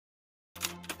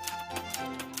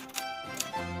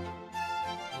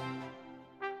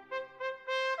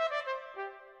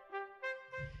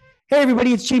Hey,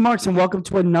 everybody, it's Jay Marks, and welcome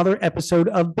to another episode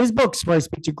of Biz Books, where I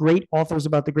speak to great authors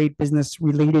about the great business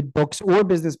related books or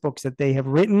business books that they have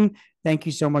written. Thank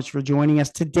you so much for joining us.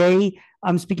 Today,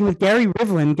 I'm speaking with Gary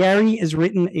Rivlin. Gary has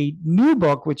written a new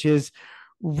book, which is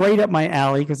right up my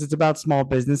alley because it's about small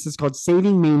business. It's called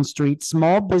Saving Main Street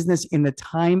Small Business in the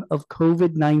Time of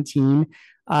COVID 19.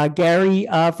 Gary,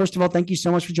 first of all, thank you so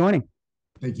much for joining.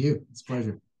 Thank you. It's a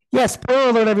pleasure. Yes,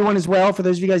 spoiler alert, everyone, as well. For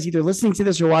those of you guys either listening to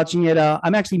this or watching it,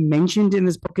 I'm actually mentioned in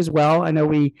this book as well. I know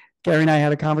Gary and I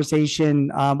had a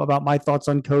conversation about my thoughts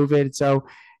on COVID. So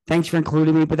thanks for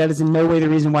including me, but that is in no way the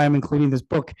reason why I'm including this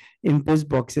book in Biz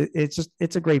Books.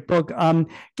 It's a great book.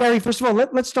 Gary, first of all,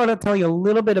 let's start out telling you a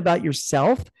little bit about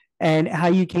yourself and how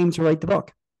you came to write the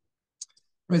book.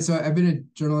 Right. So I've been a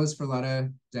journalist for a lot of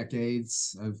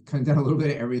decades. I've kind of done a little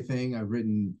bit of everything. I've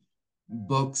written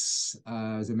books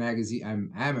as a magazine.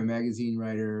 I'm a magazine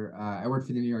writer. I worked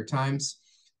for the New York Times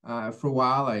for a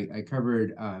while. I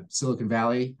covered Silicon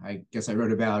Valley. I guess I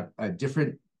wrote about a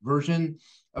different version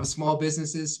of small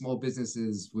businesses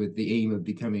with the aim of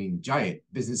becoming giant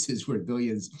businesses worth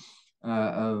billions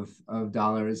of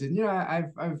dollars. And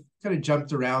I've kind of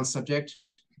jumped around subject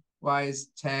wise: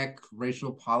 tech,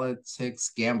 racial politics,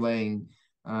 gambling,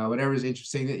 whatever is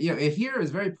interesting. Here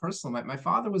is very personal. My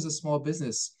father was a small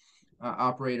business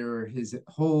operator his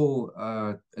whole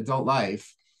adult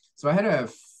life. So I had a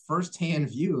firsthand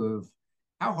view of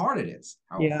how hard it is,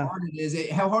 how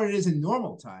hard it is in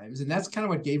normal times. And that's kind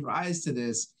of what gave rise to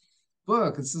this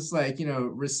book. It's just like,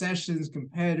 recessions,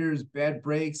 competitors, bad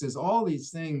breaks. There's all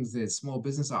these things that small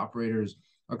business operators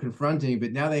are confronting,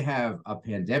 but now they have a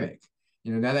pandemic.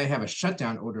 Now they have a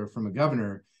shutdown order from a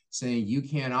governor saying you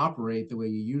can't operate the way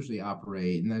you usually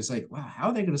operate. And I was like, wow, how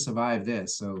are they going to survive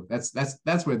this? So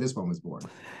that's where this one was born.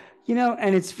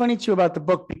 And it's funny too about the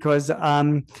book because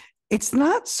it's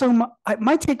not so much.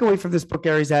 My takeaway from this book,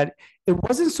 Gary, is that it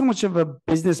wasn't so much of a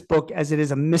business book as it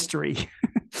is a mystery.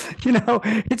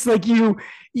 It's like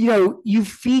you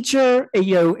feature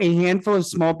a handful of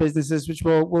small businesses, which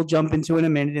we'll jump into in a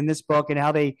minute in this book, and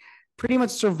how they pretty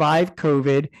much survived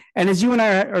COVID. And as you and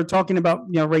I are talking about,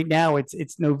 right now,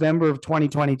 it's November of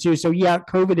 2022. So yeah,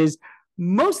 COVID is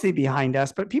mostly behind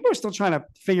us, but people are still trying to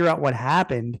figure out what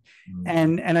happened.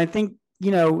 And I think,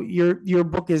 your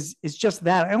book is just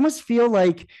that. I almost feel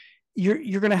like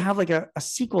you're going to have like a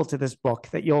sequel to this book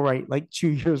that you'll write like 2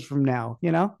 years from now,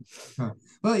 Huh.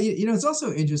 Well, it's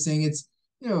also interesting. It's,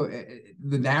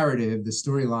 the narrative, the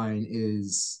storyline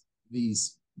is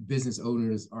these business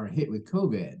owners are hit with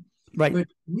COVID. Right. But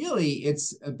really,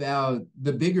 it's about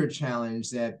the bigger challenge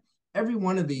that every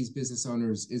one of these business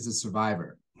owners is a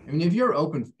survivor. I mean, if you're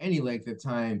open for any length of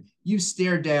time, you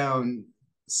stare down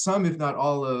some, if not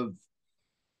all, of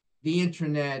the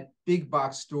internet, big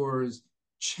box stores,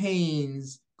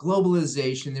 chains,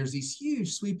 globalization. There's these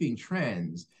huge sweeping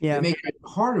trends that make it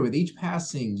harder with each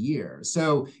passing year.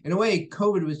 So in a way,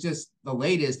 COVID was just the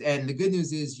latest. And the good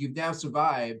news is you've now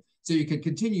survived, so you can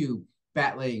continue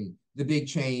battling the big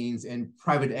chains and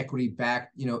private equity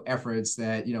backed, efforts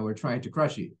that, are trying to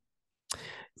crush you.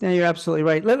 Yeah, you're absolutely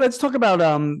right. Let's talk about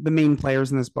the main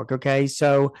players in this book. Okay.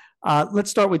 So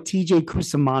let's start with TJ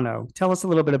Cusimano. Tell us a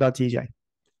little bit about TJ.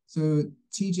 So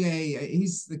TJ,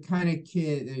 he's the kind of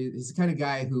kid, he's the kind of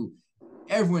guy who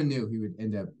everyone knew he would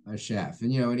end up a chef.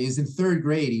 And, and he's in third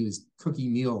grade, he was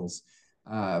cooking meals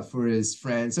for his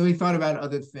friends. So he thought about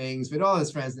other things, but all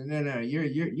his friends said, no,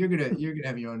 you're gonna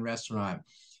have your own restaurant.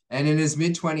 And in his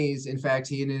mid-20s, in fact,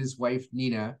 he and his wife,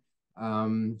 Nina,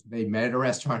 they met at a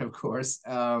restaurant, of course,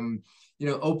 opened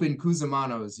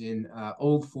Cusimano's in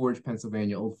Old Forge,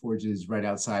 Pennsylvania. Old Forge is right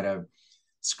outside of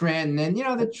Scranton. And,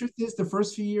 the truth is the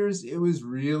first few years, it was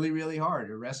really, really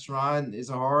hard. A restaurant is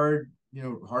a hard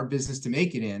business to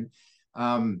make it in.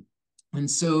 And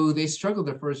so they struggled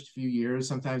the first few years.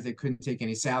 Sometimes they couldn't take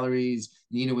any salaries.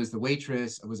 Nina was a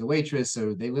waitress,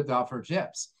 so they lived off her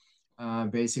tips.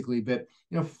 Basically. But,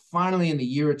 finally in the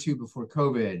year or two before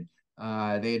COVID,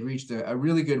 they had reached a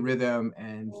really good rhythm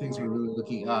and things were really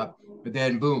looking up. But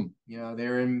then boom,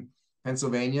 they're in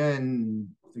Pennsylvania and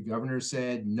the governor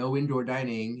said no indoor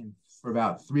dining for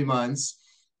about 3 months.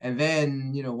 And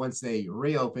then, once they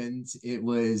reopened, it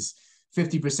was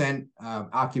 50%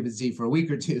 occupancy for a week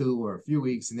or two or a few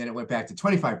weeks. And then it went back to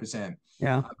 25%.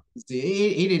 Yeah.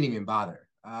 He didn't even bother.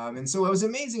 And so what was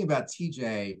amazing about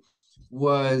TJ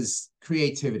was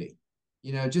creativity.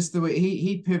 Just the way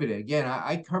he pivoted. Again,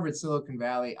 I covered Silicon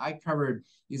Valley. I covered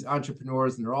these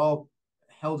entrepreneurs, and they're all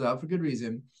held up for good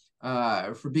reason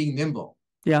for being nimble.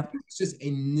 Yeah. He's just a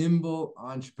nimble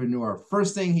entrepreneur.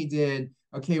 First thing he did,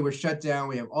 okay, we're shut down.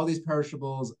 We have all these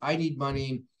perishables. I need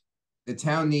money. The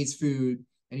town needs food.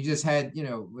 and he just had,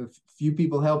 a few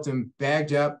people helped him,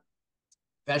 bagged up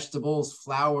vegetables,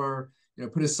 flour,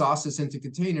 put his sauces into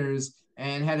containers,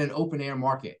 and had an open air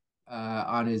market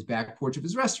on his back porch of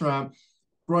his restaurant.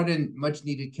 Brought in much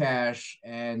needed cash,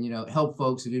 and helped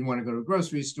folks who didn't want to go to a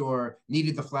grocery store,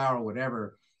 needed the flour,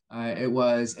 whatever it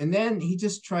was. And then he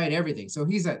just tried everything. So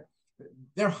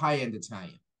they're high end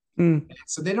Italian. Mm.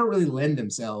 So they don't really lend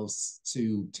themselves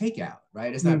to takeout,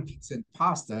 right? It's not pizza and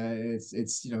pasta.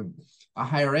 It's a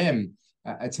higher end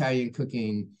Italian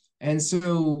cooking. And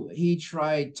so he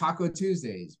tried Taco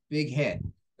Tuesdays, big hit,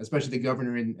 especially the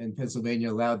governor in Pennsylvania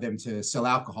allowed them to sell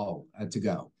alcohol to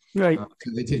go. Right.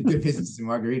 So they did good business in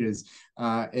margaritas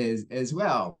as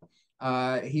well.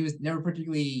 He was never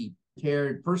particularly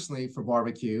cared personally for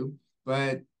barbecue,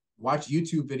 but watched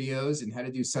YouTube videos and how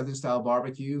to do Southern style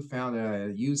barbecue, found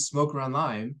a used smoker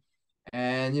online.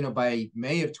 And, by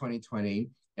May of 2020,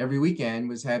 every weekend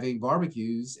was having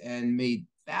barbecues and made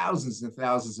thousands and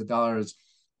thousands of dollars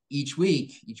each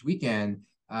weekend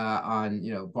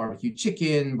on barbecued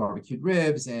chicken, barbecued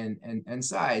ribs, and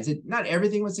sides. Not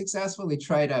everything was successful. They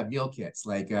tried meal kits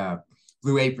like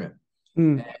Blue Apron,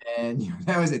 and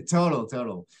that was a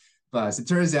total bust. It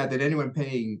turns out that anyone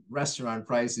paying restaurant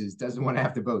prices doesn't want to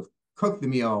have to both cook the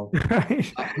meal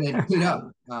right. and then clean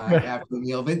up after the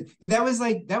meal. But that was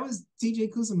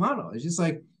TJ Cusimano. It's just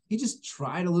like he just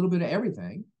tried a little bit of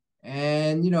everything,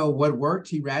 and what worked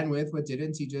he ran with, what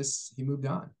didn't he moved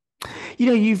on.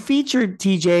 You featured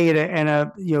TJ and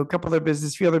a couple other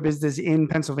few other business in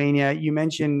Pennsylvania. You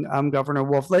mentioned Governor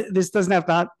Wolf. This doesn't have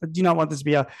to. Do not want this to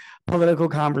be a political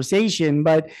conversation,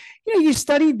 but you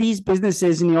studied these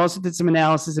businesses and you also did some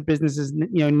analysis of businesses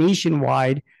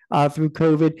nationwide through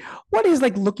COVID. What is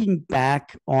like looking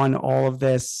back on all of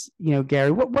this, Gary?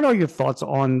 What are your thoughts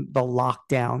on the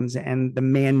lockdowns and the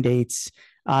mandates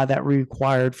that were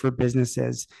required for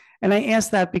businesses? And I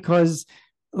ask that because,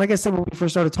 like I said, when we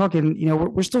first started talking,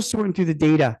 we're still sorting through the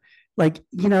data. Like,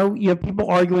 you have people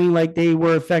arguing like they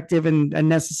were effective and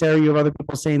necessary. You have other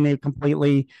people saying they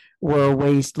completely were a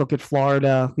waste. Look at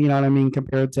Florida, you know what I mean,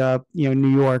 compared to, New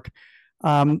York.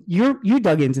 You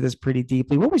dug into this pretty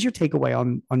deeply. What was your takeaway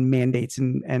on mandates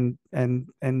and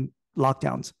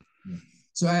lockdowns?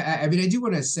 So, I mean, I do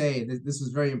want to say that this was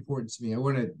very important to me. I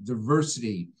wanted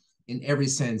diversity in every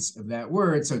sense of that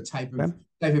word. So type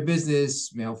of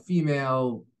business, male,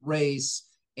 female, race,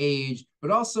 age,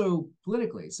 but also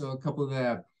politically. So a couple of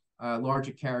the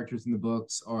larger characters in the book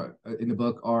are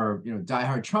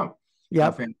diehard Trump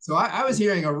fans. So I was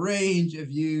hearing a range of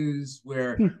views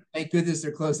where, thank goodness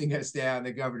they're closing us down.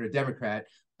 The governor, Democrat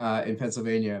in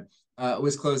Pennsylvania,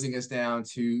 was closing us down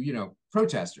to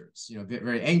protesters.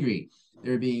 Very angry.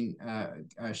 They're being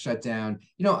shut down.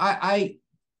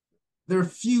 There are a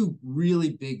few really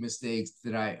big mistakes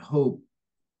that I hope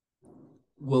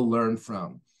we'll learn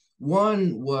from.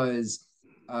 One was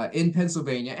in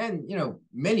Pennsylvania and,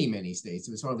 many states.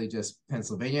 It was hardly just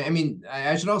Pennsylvania. I mean,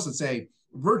 I should also say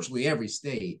virtually every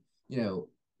state,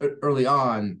 early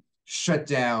on shut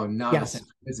down non-essential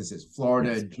businesses.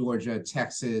 Florida, Georgia,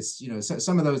 Texas,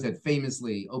 some of those that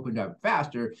famously opened up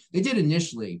faster, they did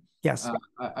initially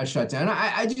a shutdown.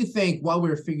 I do think while we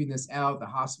were figuring this out, the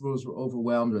hospitals were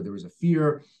overwhelmed, or there was a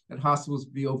fear that hospitals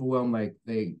would be overwhelmed like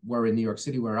they were in New York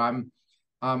City, where I'm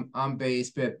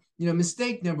based. But,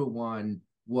 mistake number one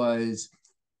was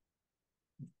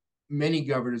many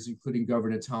governors, including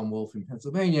Governor Tom Wolf in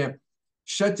Pennsylvania,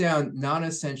 shut down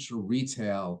non-essential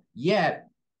retail, yet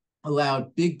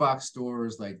allowed big box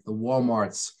stores like the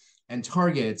Walmarts and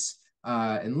Targets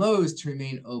and Lowe's to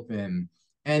remain open.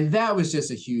 And that was just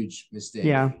a huge mistake.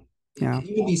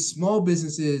 Even these small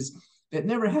businesses that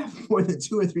never have more than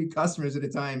 2 or 3 customers at a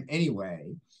time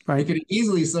anyway, they could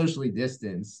easily socially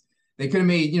distance. They could have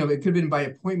made, it could have been by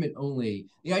appointment only.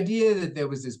 The idea that there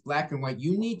was this black and white,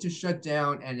 you need to shut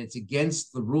down and it's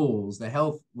against the rules, the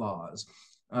health laws,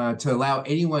 to allow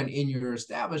anyone in your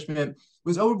establishment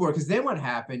was overboard. Because then what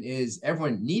happened is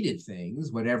everyone needed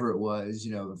things, whatever it was,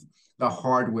 the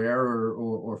hardware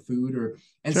or food,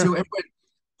 so everyone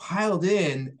piled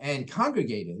in and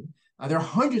congregated. There are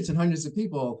hundreds and hundreds of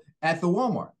people at the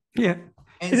Walmart. Yeah.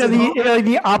 And so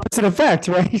the opposite effect,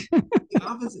 right?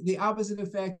 the opposite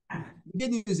effect. The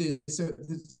good news is,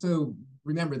 so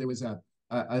remember, there was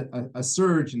a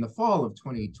surge in the fall of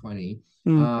 2020.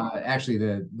 Actually,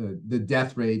 the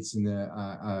death rates and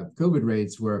the COVID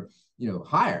rates were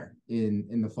higher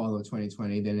in the fall of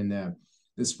 2020 than in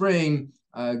the spring.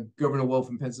 Governor Wolf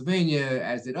in Pennsylvania,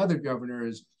 as did other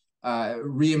governors,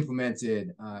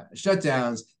 re-implemented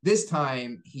shutdowns. This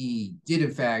time, he did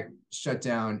in fact shut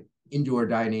down indoor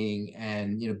dining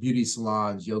and beauty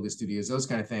salons, yoga studios, those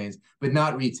kind of things, but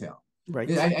not retail. Right.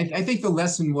 I think the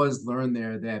lesson was learned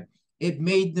there that it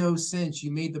made no sense.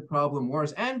 You made the problem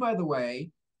worse. And by the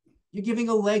way, you're giving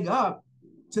a leg up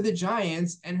to the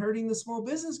giants and hurting the small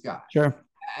business guy. Sure.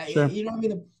 Sure. You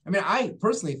know, I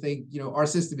personally think our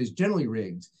system is generally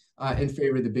rigged in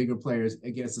favor of the bigger players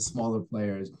against the smaller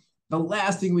players. The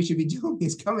last thing we should be doing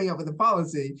is coming up with a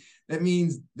policy that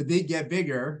means the big get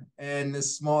bigger and the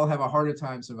small have a harder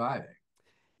time surviving.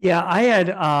 Yeah, I had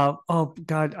oh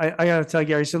God, I gotta tell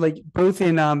Gary. So like both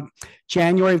in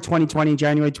January of 2020,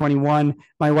 January 21,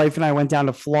 my wife and I went down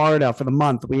to Florida for the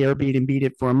month. We Airbnb'd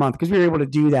it for a month because we were able to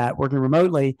do that working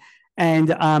remotely.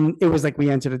 And it was like we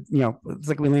entered it's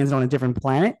like we landed on a different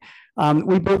planet.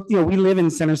 We both, we live in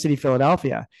Center City,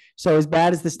 Philadelphia. So as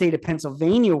bad as the state of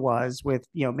Pennsylvania was with,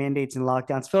 mandates and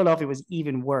lockdowns, Philadelphia was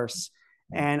even worse.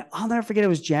 And I'll never forget, it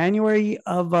was January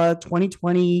of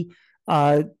 2020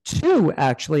 two,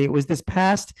 actually. It was this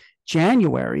past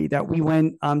January that we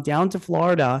went down to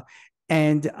Florida,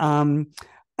 and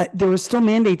there was still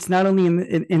mandates not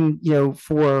only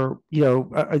for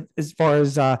as far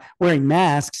as wearing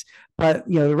masks, but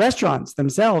the restaurants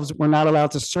themselves were not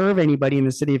allowed to serve anybody in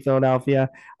the city of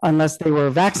Philadelphia unless they were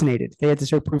vaccinated. They had to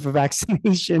show proof of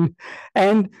vaccination,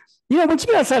 and once you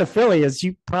get outside of Philly, as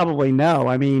you probably know,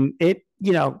 I mean,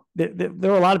 there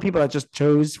were a lot of people that just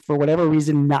chose for whatever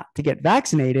reason not to get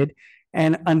vaccinated.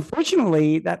 And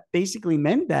unfortunately, that basically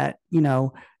meant that,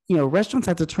 restaurants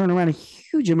had to turn around a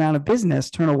huge amount of business,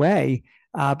 turn away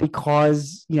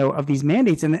because, of these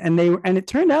mandates. And it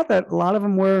turned out that a lot of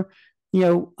them were,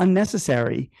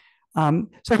 unnecessary. So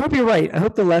I hope you're right. I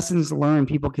hope the lessons learned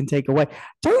people can take away.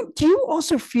 Do you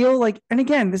also feel like, and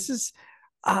again, this is,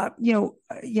 I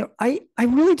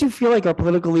really do feel like our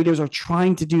political leaders are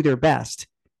trying to do their best.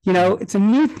 It's a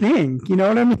new thing. You know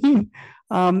what I mean?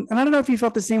 And I don't know if you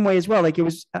felt the same way as well. Like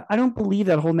I don't believe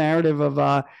that whole narrative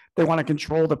of they want to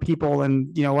control the people,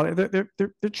 and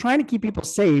they're trying to keep people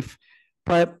safe,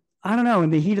 but I don't know. In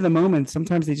the heat of the moment,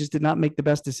 sometimes they just did not make the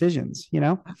best decisions.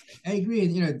 I agree.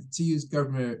 And to use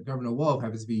Governor Wolf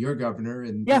happens to be your governor,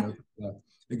 and yeah,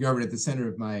 the governor at the center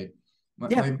of yeah.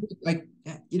 my like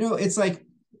it's like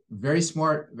very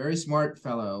smart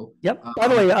fellow. Yep. By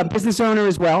the way, a business owner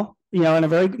as well, and a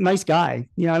very nice guy.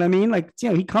 You know what I mean? Like,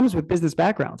 he comes with business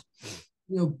background.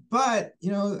 But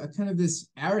a kind of this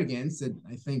arrogance that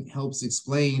I think helps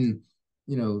explain,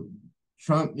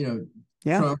 Trump,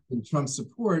 Yeah. Trump and Trump's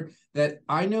support, that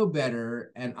I know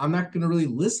better and I'm not going to really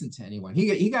listen to anyone.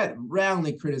 He got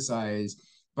roundly criticized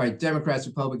by Democrats,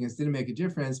 Republicans, didn't make a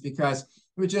difference because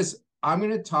it was just, I'm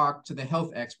going to talk to the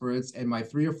health experts and my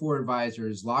 3 or 4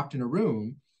 advisors locked in a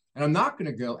room, and I'm not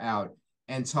going to go out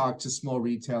and talk to small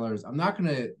retailers. I'm not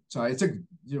going to talk. It took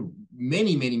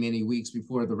many, many, many weeks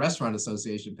before the Restaurant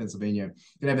Association of Pennsylvania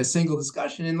could have a single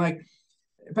discussion. And like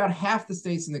about half the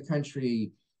states in the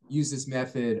country use this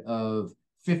method of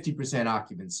 50%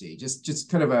 occupancy, just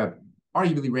kind of a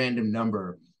arguably random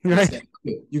number. Right.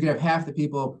 You could have half the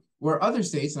people, where other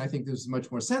states, and I think this is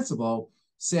much more sensible,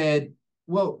 said,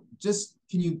 well, just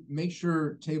can you make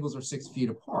sure tables are 6 feet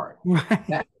apart?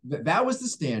 Right. That was the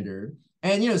standard.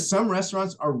 And some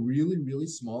restaurants are really, really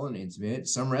small and intimate.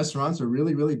 Some restaurants are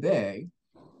really, really big.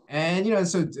 And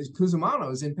so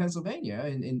Cusimano's in Pennsylvania,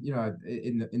 and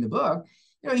in the book,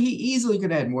 he easily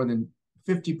could have had more than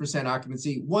 50%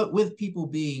 occupancy, with people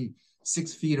being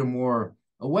 6 feet or more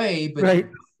away. But right.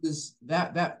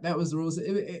 That was the rules.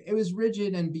 It was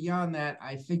rigid, and beyond that,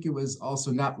 I think it was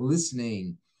also not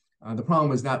listening. The problem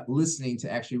was not listening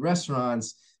to actually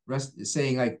restaurants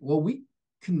saying like, well, we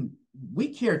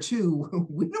care too.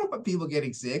 We don't want people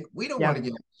getting sick. We don't want to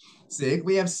get sick.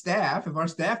 We have staff. If our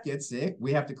staff gets sick,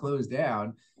 we have to close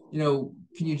down. Can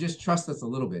you just trust us a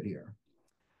little bit here?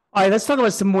 All right, let's talk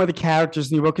about some more of the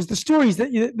characters in your book, because the stories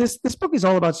that this book is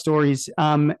all about stories,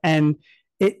 and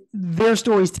their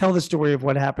stories tell the story of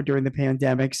what happened during the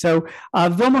pandemic. So,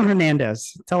 Vilma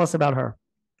Hernandez, tell us about her.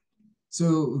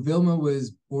 So Vilma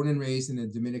was born and raised in the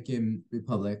Dominican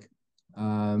Republic,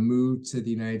 moved to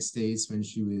the United States when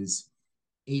she was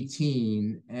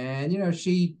 18. And,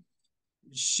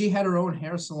 she had her own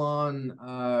hair salon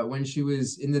when she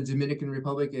was in the Dominican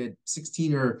Republic at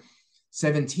 16 or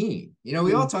 17.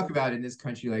 We all talk about in this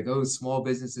country, like, oh, small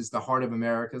business is the heart of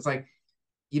America. It's like,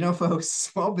 folks,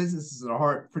 small businesses are the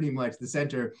heart, pretty much the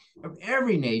center of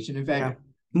every nation. In fact,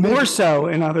 more so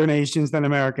in other nations than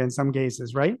America in some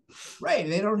cases, right? Right.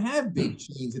 They don't have big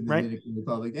chains in the Dominican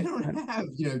Republic. They don't have,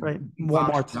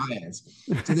 Walmart giants.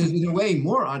 So there's in a way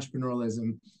more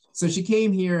entrepreneurialism. So she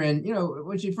came here, and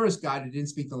when she first got it, didn't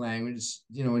speak the language.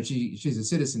 When she's a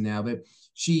citizen now, but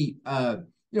she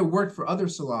worked for other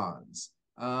salons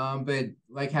But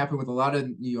like happened with a lot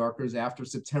of New Yorkers after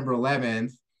September 11th,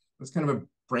 it was kind of a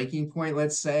breaking point,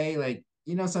 let's say, like,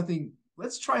 something,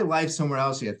 let's try life somewhere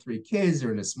else. She had 3 kids.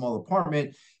 They're in a small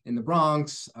apartment in the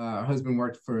Bronx. Her husband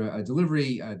worked for a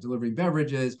delivering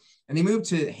beverages, and they moved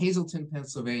to Hazleton,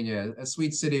 Pennsylvania, a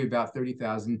sweet city of about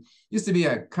 30,000. Used to be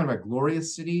a kind of a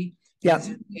glorious city. Yeah.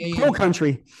 Coal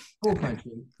country. Coal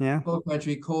country. Yeah. Coal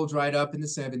country. Coal dried up in the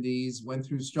 70s, went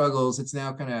through struggles. It's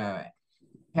now kind of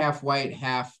half white,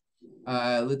 half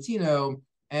Latino.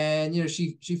 And,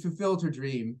 she fulfilled her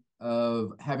dream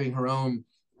of having her own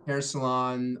hair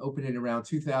salon, opening around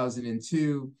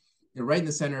 2002, right in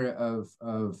the center of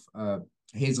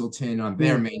Hazleton on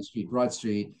their Main Street, Broad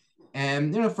Street.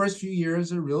 And, first few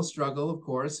years, a real struggle, of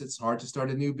course. It's hard to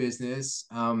start a new business.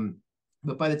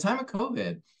 But by the time of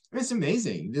COVID, it's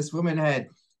amazing. This woman had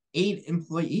 8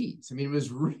 employees. I mean, it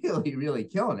was really, really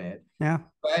killing it. Yeah.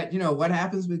 But, what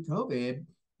happens with COVID?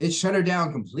 It shut her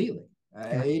down completely.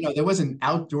 There wasn't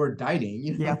outdoor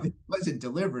dining. It wasn't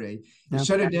delivery. It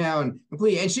shut her down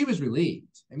completely. And she was relieved.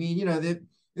 I mean,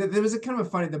 there was a kind of a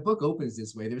funny, the book opens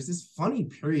this way. There was this funny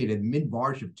period in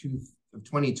mid-March of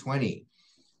 2020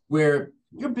 where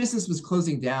your business was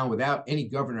closing down without any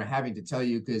governor having to tell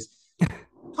you, because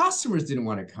customers didn't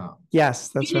want to come. Yes,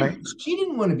 that's right. She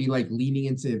didn't want to be like leaning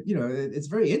into, it's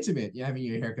very intimate. You're having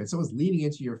your haircut. Someone's leaning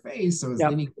into your face. Someone's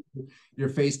leaning into your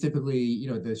face, typically,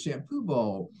 the shampoo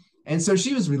bowl. And so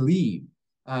she was relieved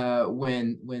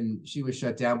when she was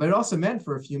shut down. But it also meant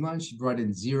for a few months, she brought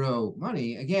in zero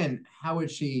money. Again, how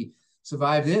would she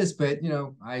survive this? But,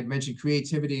 I mentioned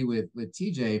creativity with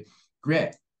TJ,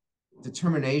 grit,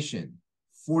 determination,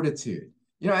 fortitude.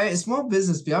 A small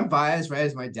business, I'm biased, right?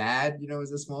 As my dad,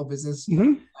 is a small business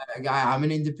guy. I'm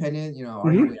an independent,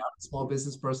 arguably I'm a small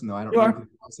business person, though I don't really think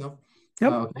myself.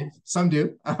 Yep. Okay. Some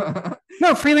do.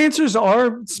 No, freelancers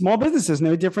are small businesses,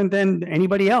 no different than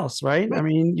anybody else, right? I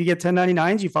mean, you get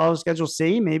 1099s, you follow Schedule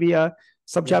C, maybe a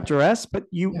subchapter S, but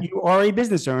you are a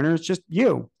business owner. It's just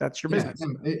you. That's your business.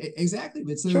 Exactly.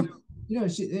 But so,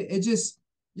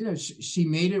 she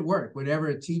made it work.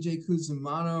 Whatever, TJ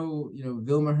Cusimano,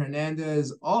 Vilma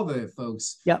Hernandez, all the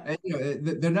folks. Yeah.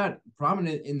 They're not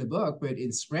prominent in the book, but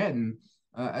in Scranton,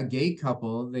 a gay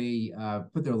couple, they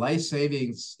put their life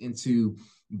savings into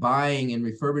buying and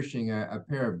refurbishing a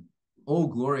pair of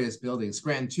old glorious buildings.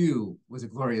 Scranton too was a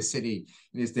glorious city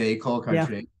in its day, coal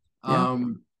country.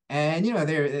 And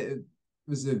there it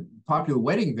was a popular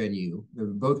wedding venue.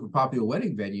 Both were popular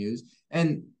wedding venues,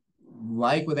 and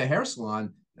like with a hair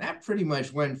salon, that pretty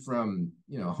much went from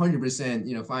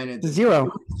 100% finance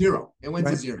zero. It went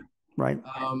to zero. Right.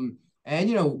 And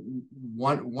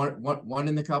one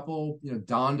in the couple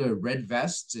donned a red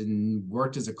vest and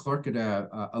worked as a clerk at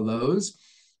a Lowe's,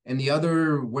 and the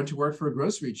other went to work for a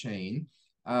grocery chain,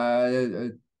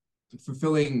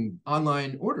 fulfilling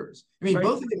online orders. I mean,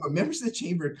 both of them were members of the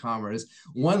Chamber of Commerce.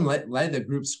 One led the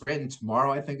group Scranton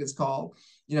Tomorrow, I think it's called.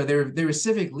 They were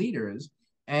civic leaders.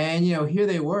 And, here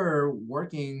they were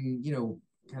working,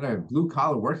 kind of blue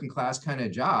collar, working class kind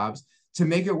of jobs to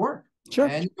make it work. Sure.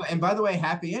 And by the way,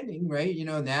 happy ending, right?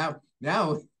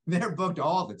 Now they're booked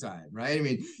all the time, right? I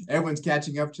mean, everyone's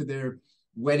catching up to their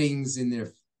weddings and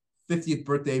their 50th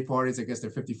birthday parties, I guess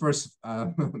their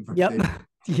 51st birthday.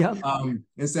 Yep.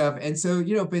 And stuff. And so,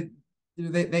 but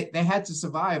they had to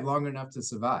survive long enough to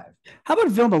survive. How about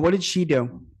Vilma? What did she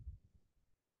do?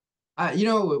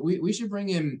 We should bring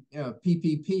in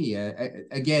PPP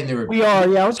again. We are.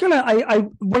 Yeah, I was gonna.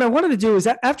 What I wanted to do is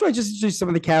after I just introduce some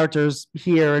of the characters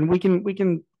here, and we can.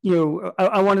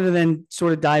 I wanted to then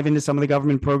sort of dive into some of the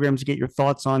government programs to get your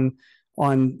thoughts on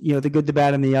the good, the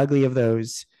bad, and the ugly of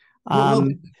those.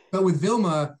 But with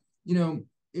Vilma,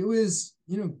 it was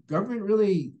government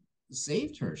really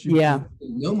saved her. She had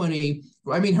no money.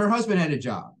 I mean, her husband had a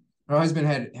job. Her husband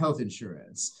had health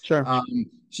insurance. Sure.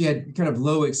 She had kind of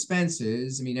low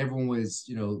expenses. I mean, everyone was,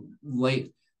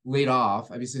 laid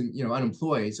off, obviously,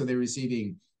 unemployed. So they're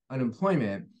receiving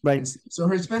unemployment. Right. And so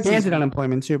her expenses. Expanded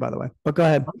unemployment too, by the way. But go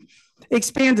ahead.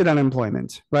 Expanded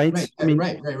unemployment, right?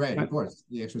 Right. Of course,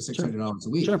 the extra $600 a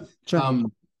week. Sure.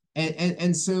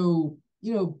 And so,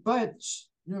 but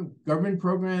government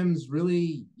programs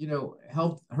really,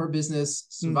 helped her business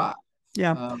survive.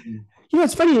 Yeah.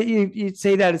 It's funny you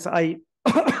say that.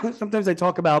 Sometimes I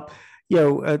talk about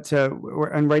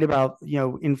and write about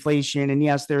inflation, and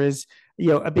yes, there is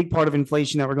a big part of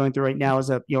inflation that we're going through right now is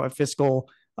a fiscal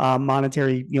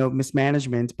monetary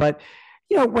mismanagement. But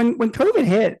when COVID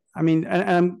hit, I mean, and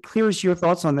I'm curious your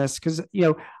thoughts on this, because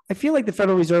I feel like the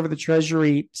Federal Reserve or the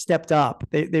Treasury stepped up.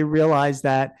 They realized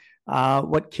that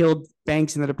what killed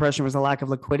banks in the Depression was a lack of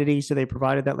liquidity, so they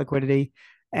provided that liquidity.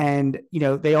 And,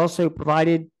 they also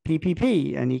provided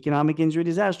PPP and economic injury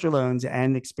disaster loans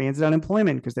and expanded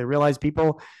unemployment because they realized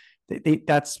people,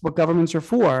 that's what governments are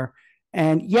for.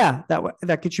 And yeah,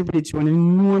 that contributed to an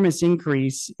enormous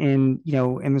increase in,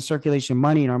 in the circulation of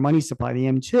money in our money supply, the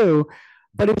M2.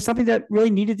 But it was something that really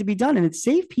needed to be done, and it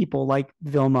saved people like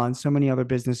Vilma and so many other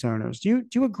business owners. Do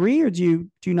you agree, or do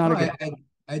you not No, agree?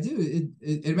 I do.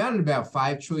 It amounted to about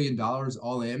 $5 trillion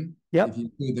all in, if Yep. you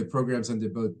include the programs under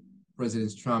both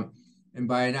Presidents Trump and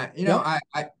Biden.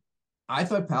 Yep. I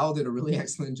thought Powell did a really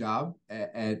excellent job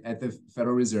at the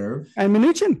Federal Reserve. And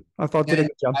Mnuchin, I thought, did a And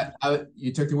good job.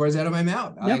 you took the words out of my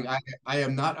mouth. Yep. I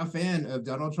am not a fan of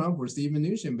Donald Trump or Steve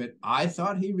Mnuchin, but I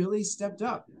thought he really stepped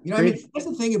up. I Agreed. mean, that's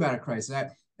the thing about a crisis.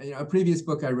 A previous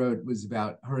book I wrote was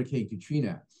about Hurricane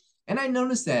Katrina, and I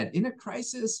noticed that in a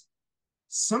crisis,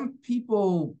 some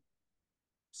people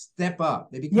step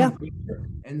up, they Yeah. become bigger,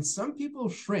 and some people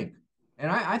shrink. And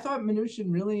I thought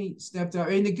Mnuchin really stepped up.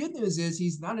 I mean, the good news is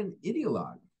he's not an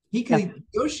ideologue. He Yeah. could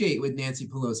negotiate with Nancy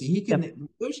Pelosi. He could Yep.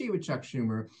 negotiate with Chuck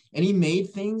Schumer, and he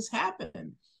made things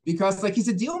happen because, like, he's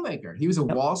a deal maker. He was a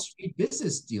Yep. Wall Street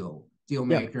business deal Yep.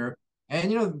 maker,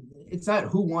 and it's not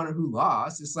who won or who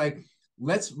lost. It's like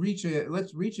let's reach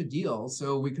a deal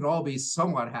so we can all be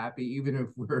somewhat happy, even if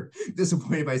we're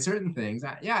disappointed by certain things.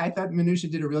 I thought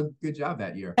Mnuchin did a real good job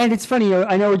that year. And it's funny.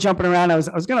 I know we're jumping around. I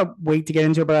was gonna wait to get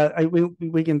into it, but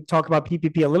we can talk about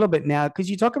PPP a little bit now because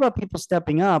you talk about people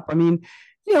stepping up. I mean,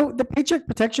 the Paycheck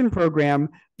Protection Program,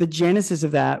 the genesis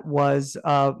of that was,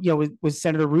 was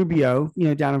Senator Rubio,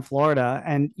 down in Florida,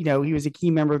 and he was a key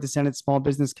member of the Senate Small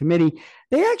Business Committee.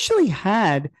 They actually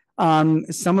had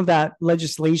some of that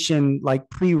legislation like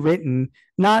pre-written,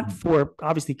 not for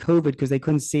obviously COVID because they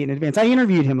couldn't see it in advance. I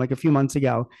interviewed him like a few months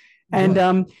ago, and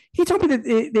Really? he told me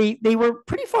that they were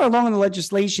pretty far along in the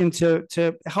legislation to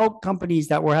help companies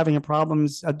that were having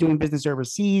problems doing business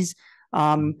overseas.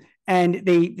 And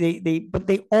but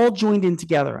they all joined in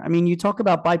together. I mean, you talk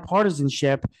about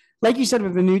bipartisanship, like you said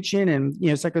with Mnuchin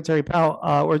and Secretary Powell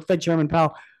or Fed Chairman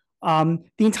Powell.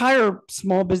 The entire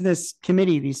small business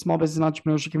committee, the small business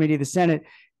entrepreneurship committee of the Senate,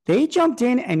 they jumped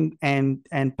in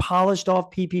and polished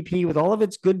off PPP with all of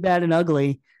its good, bad, and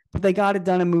ugly, but they got it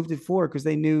done and moved it forward because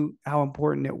they knew how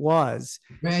important it was.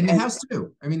 And the And House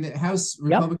too. I mean, the House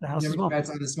yep, Republicans the and House as well. Democrats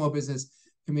on the Small Business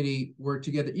Committee work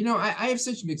together. I have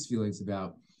such mixed feelings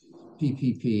about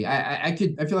PPP. I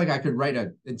feel like I could write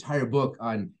an entire book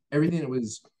on everything that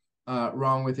was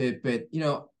wrong with it. But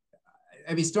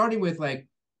I mean, starting with like,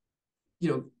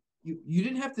 you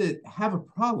didn't have to have a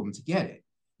problem to get it.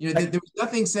 There was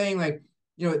nothing saying like,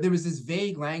 there was this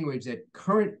vague language that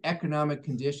current economic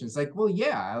conditions, like, well,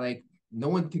 yeah, like no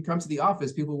one could come to the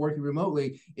office, people working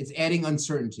remotely. It's adding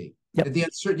uncertainty. Yep. That the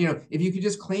uncertainty, if you could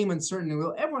just claim uncertainty,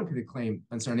 well, everyone could claim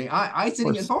uncertainty. I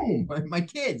sitting at home, my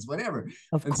kids, whatever.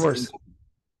 Of course.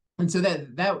 And so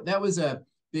that was a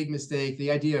big mistake.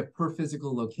 The idea of per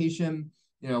physical location,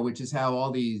 which is how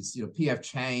all these, PF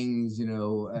Chang's,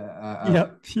 all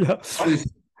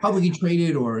these publicly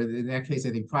traded, or in that case,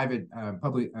 I think private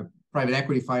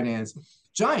equity finance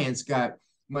giants got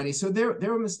money. So there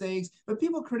were mistakes, but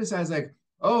people criticize like,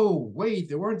 oh, wait,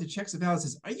 there weren't the checks and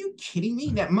balances. Are you kidding me?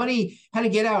 That money had to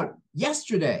get out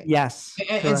yesterday. Yes.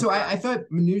 And so I thought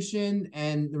Mnuchin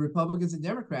and the Republicans and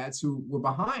Democrats who were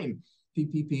behind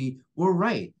PPP were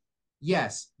right.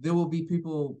 Yes, there will be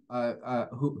people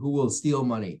who will steal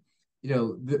money.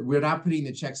 We're not putting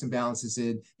the checks and balances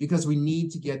in because we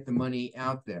need to get the money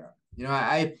out there.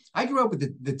 I grew up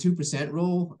with the 2%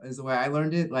 rule is the way I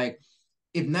learned it. Like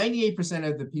if 98%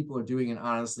 of the people are doing it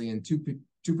honestly and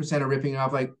 2% are ripping it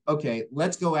off, like, okay,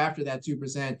 let's go after that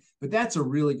 2%. But that's a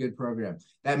really good program.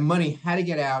 That money had to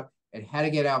get out. It had to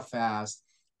get out fast.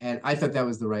 And I thought that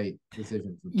was the right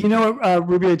decision.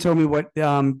 Rubio told me what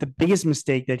the biggest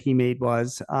mistake that he made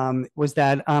was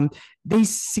that they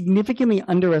significantly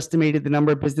underestimated the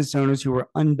number of business owners who were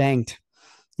unbanked.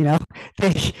 They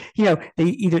they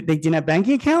didn't have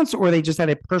banking accounts or they just had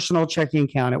a personal checking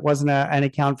account. It wasn't an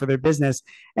account for their business.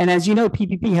 And as you know,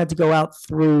 PPP had to go out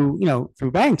through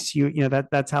banks.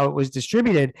 That's how it was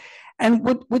distributed. And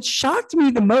what shocked me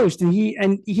the most, and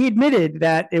he admitted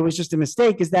that it was just a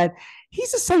mistake, is that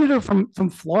he's a senator from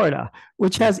Florida,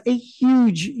 which has a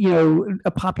huge,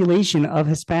 a population of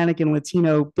Hispanic and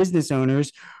Latino business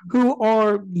owners who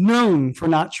are known for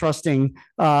not trusting,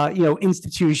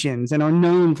 institutions and are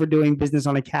known for doing business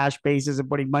on a cash basis and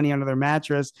putting money under their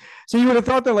mattress. So you would have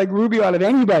thought that like Rubio out of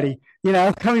anybody,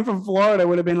 coming from Florida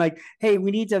would have been like, hey,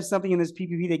 we need to have something in this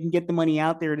PPP that can get the money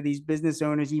out there to these business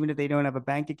owners, even if they don't have a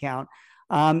bank account.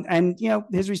 And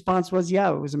his response was,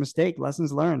 "Yeah, it was a mistake.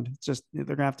 Lessons learned. It's just they're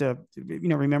gonna have to,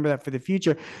 remember that for the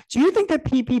future." Do you think that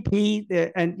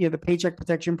PPP and the Paycheck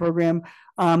Protection Program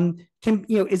can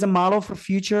is a model for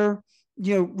future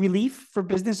relief for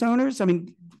business owners? I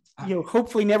mean,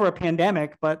 hopefully never a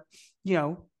pandemic, but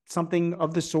something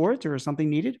of the sort or something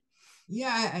needed.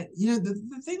 Yeah,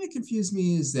 the thing that confused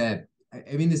me is that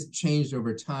I mean this changed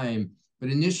over time, but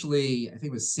initially I think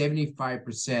it was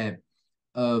 75%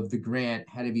 of the grant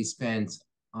had to be spent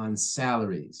on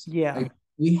salaries. Yeah, Like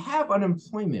we have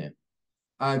unemployment.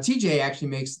 TJ actually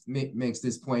makes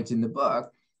this point in the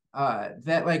book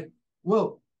that like,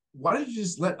 well, why don't you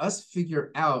just let us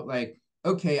figure out like,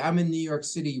 okay, I'm in New York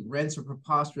City, rents are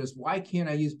preposterous. Why can't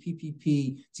I use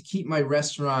PPP to keep my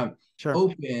restaurant sure.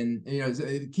 open?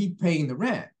 Keep paying the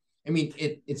rent. I mean,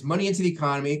 it's money into the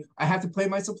economy. I have to pay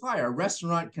my supplier. A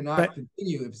restaurant cannot But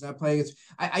continue if it's not paying its.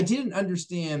 I didn't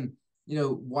understand,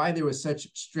 why there was such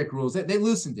strict rules. They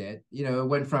loosened it. It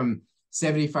went from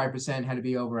 75% had to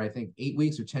be over, I think, 8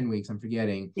 weeks or 10 weeks. I'm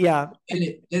forgetting. yeah, Then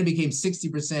it became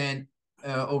 60%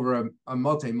 over a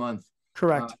multi-month uh,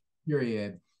 correct.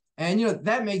 period. And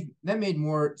that made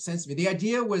more sense to me. The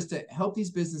idea was to help these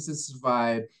businesses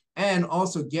survive and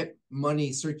also get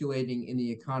money circulating in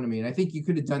the economy. And I think you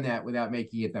could have done that without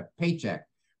making it the Paycheck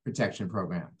Protection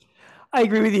Program. I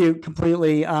agree with you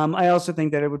completely. I also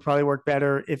think that it would probably work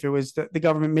better if it was the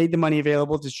government made the money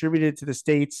available, distributed to the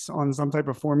states on some type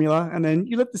of formula, and then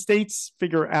you let the states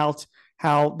figure out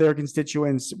how their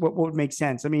constituents what would make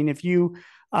sense. I mean, if you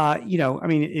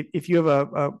if you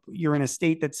have you're in a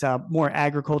state that's more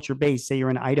agriculture based, say you're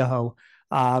in Idaho,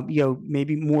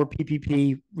 maybe more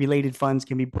PPP related funds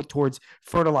can be put towards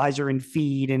fertilizer and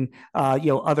feed and,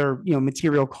 other,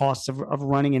 material costs of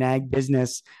running an ag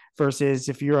business versus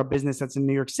if you're a business that's in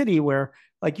New York City where,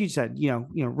 like you said,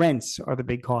 rents are the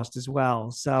big cost as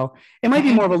well. So it might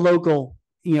be more of a And local,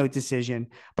 decision.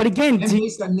 But again, and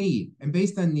based on need. And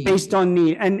based on need. based on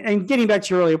need. And getting back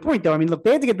to your earlier point, though, I mean, look,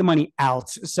 they had to get the money out,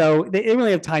 so they didn't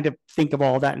really have time to think of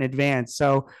all that in advance.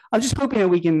 So I'm just hoping that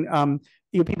we can,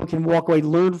 people can walk away,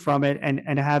 learn from it,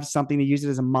 and have something to use it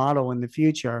as a model in the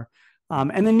future.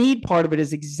 And the need part of it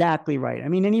is exactly right. I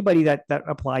mean, anybody that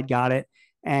applied got it,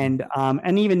 and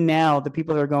even now, the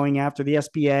people that are going after the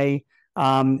SBA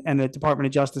and the Department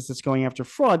of Justice that's going after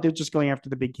fraud, they're just going after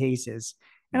the big cases.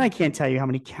 And I can't tell you how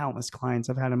many countless clients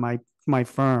I've had in my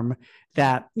firm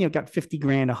that got 50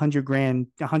 grand, 100 grand,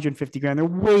 150 grand. They're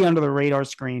way under the radar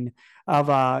screen of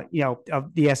of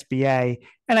the SBA,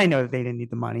 and I know that they didn't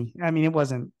need the money. I mean, it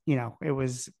wasn't it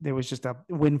was just a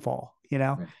windfall.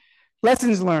 Right.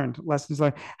 Lessons learned. Lessons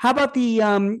learned. How about the?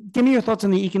 Give me your thoughts on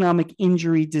the economic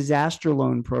injury disaster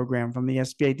loan program from the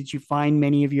SBA. Did you find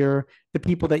many of the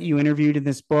people that you interviewed in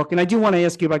this book? And I do want to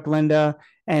ask you about Glenda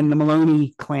and the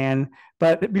Maloney clan.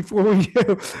 But before we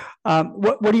do,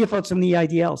 what are your thoughts on the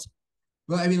IDLs?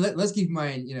 Well, I mean, let's keep in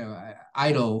mind,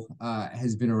 IDLE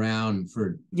has been around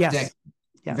for Yes. decades.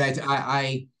 In Yes.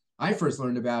 fact, I first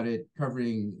learned about it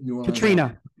covering New Orleans.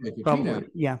 Katrina. Katrina. Probably.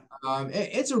 Yeah.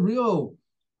 It's a real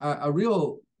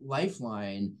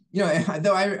lifeline.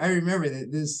 Though I remember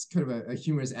that this is kind of a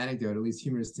humorous anecdote, at least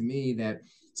humorous to me, that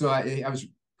so I was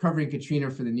covering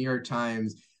Katrina for the New York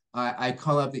Times. I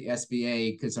call up the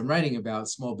SBA because I'm writing about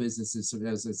small businesses. So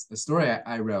that was a story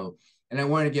I wrote. And I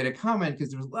wanted to get a comment because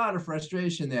there was a lot of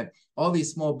frustration that all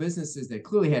these small businesses that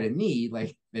clearly had a need,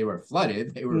 like they were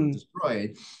flooded, they were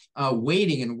destroyed,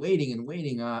 waiting and waiting and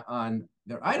waiting on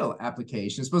their IDLE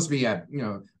application. It's supposed to be a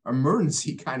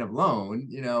emergency kind of loan,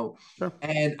 Sure.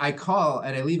 And I call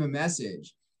and I leave a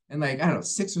message, and like I don't know,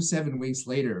 6 or 7 weeks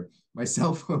later, my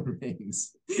cell phone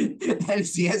rings, and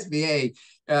it's the SBA.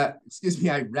 Excuse me,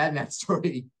 I ran that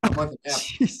story a month and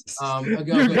a half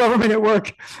ago. Your government at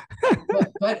work.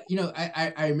 but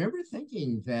I remember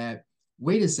thinking that,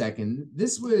 wait a second,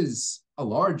 this was a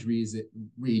large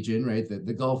region, right?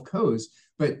 The Gulf Coast,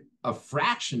 but a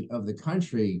fraction of the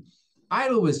country.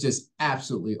 IDLE was just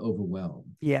absolutely overwhelmed.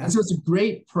 Yeah. And so it's a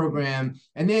great program.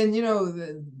 And then,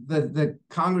 the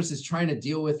Congress is trying to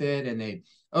deal with it, and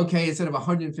okay, instead of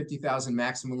 150,000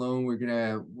 maximum loan, we're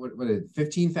gonna what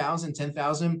 15,000,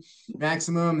 10,000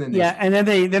 maximum. Then and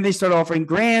then they start offering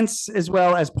grants as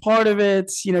well as part of it.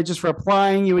 Just for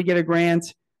applying, you would get a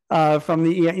grant from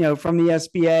the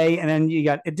SBA, and then you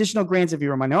got additional grants if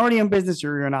you're a minority-owned business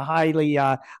or you're in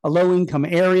a low-income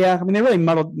area. I mean, they really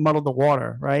muddled the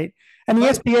water, right? And the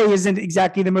SBA isn't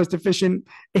exactly the most efficient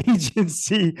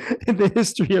agency in the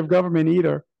history of government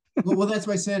either. well, that's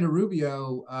why Senator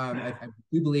Rubio, I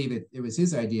do believe it was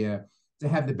his idea to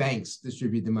have the banks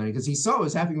distribute the money because he saw what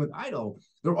was happening with Idle.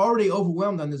 They're already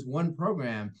overwhelmed on this one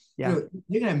program. Yeah.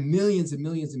 They're gonna have millions and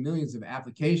millions and millions of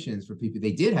applications for PPP.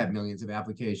 They did have millions of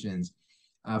applications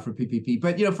for PPP,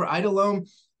 but for Idle loan,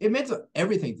 it meant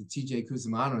everything to TJ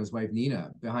Cusimano and his wife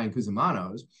Nina behind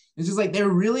Cusimano's. It's just like they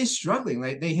were really struggling.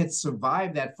 Like they had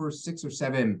survived that first 6 or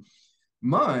 7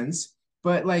 months,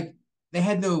 but like they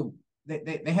had no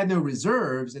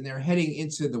reserves, and they're heading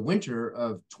into the winter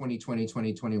of 2020,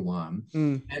 2021.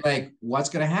 And like, what's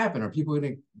going to happen? Are people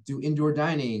going to do indoor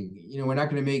dining? We're not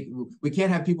going to we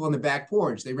can't have people on the back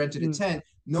porch. They rented a tent.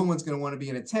 No one's going to want to be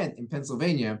in a tent in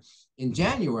Pennsylvania in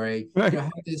January. Right.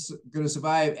 How is this going to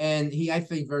survive? And he, I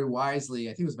think very wisely,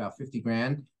 I think it was about 50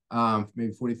 grand,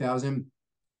 maybe 40,000,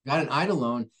 got an Idle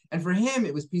loan. And for him,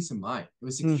 it was peace of mind. It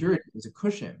was security. It was a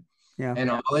cushion. Yeah. And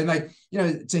all. And like,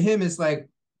 to him, it's like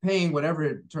paying whatever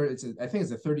I think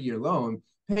it's a 30-year loan,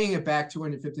 paying it back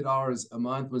 $250 a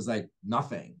month was like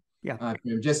nothing. Yeah.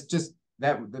 Just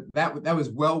that was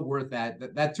well worth that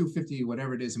 250,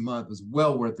 whatever it is a month, was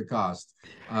well worth the cost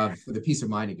for the peace of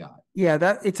mind he got.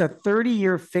 Yeah, it's a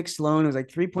 30-year fixed loan. It was like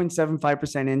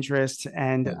 3.75% interest,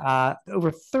 and over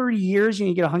 30 years,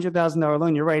 you get $100,000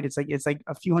 loan. You're right. It's like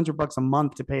a few $100 a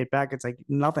month to pay it back. It's like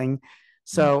nothing.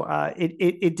 So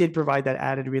it did provide that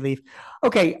added relief.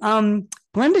 Okay,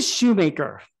 Glenda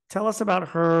Shoemaker, tell us about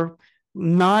her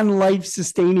non-life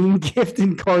sustaining gift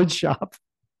and card shop.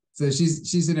 So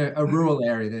she's in a rural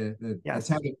area, the Yes.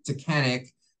 town of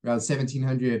Tacanic, around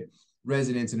 1,700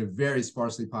 residents in a very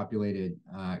sparsely populated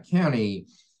county.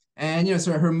 And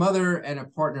so her mother and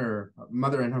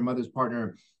her mother's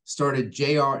partner started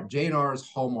J&R's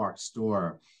Hallmark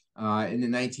store in the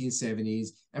 1970s,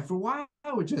 and for a while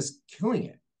we're just killing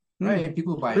it. Right?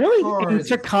 People buy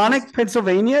cards. In Taconic,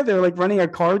 Pennsylvania, they're like running a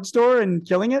card store and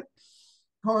killing it.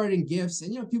 Card and gifts,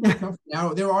 and people come from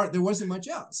now. There wasn't much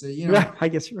else. So, I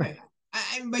guess you're right.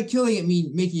 I by killing it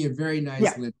mean making a very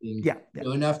nice living. Yeah.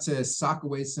 Enough to sock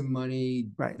away some money,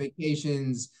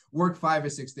 vacations, work 5 or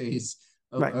 6 days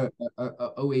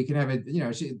a week, and have it.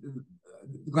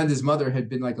 Glenda's mother had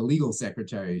been like a legal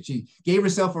secretary. She gave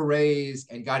herself a raise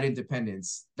and got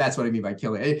independence. That's what I mean by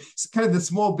killing it. It's kind of the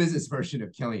small business version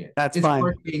of killing it. It's fine.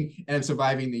 Working, and I'm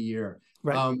surviving the year.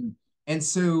 Right. And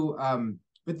so,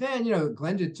 but then,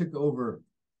 Glenda took over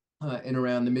in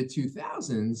around the mid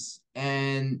 2000s,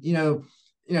 and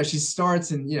she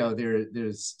starts, and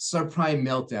there's subprime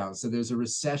meltdown, so there's a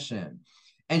recession,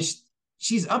 and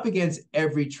she's up against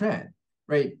every trend,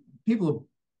 right? People are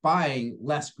buying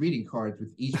less greeting cards with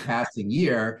each passing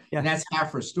year, and that's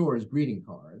half her store is greeting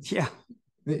cards. Yeah,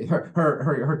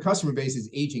 her customer base is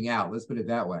aging out. Let's put it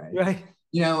that way. Right.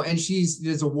 And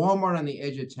there's a Walmart on the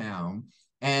edge of town,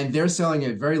 and they're selling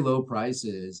at very low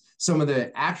prices some of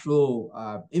the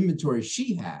actual inventory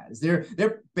she has.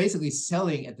 They're basically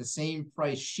selling at the same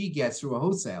price she gets through a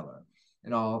wholesaler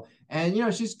and all. And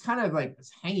she's kind of like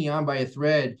hanging on by a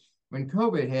thread when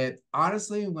COVID hit.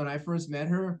 Honestly, when I first met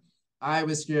her, I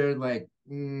was scared, like,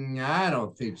 I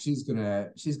don't think she's gonna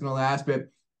last. But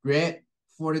grit,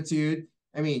 fortitude.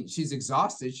 I mean, she's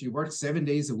exhausted. She works 7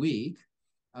 days a week,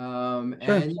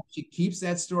 and she keeps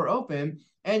that store open.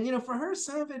 And for her,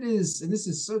 some of it is, and this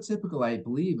is so typical, I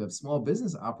believe, of small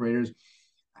business operators.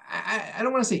 I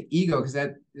don't want to say ego, because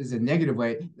that is a negative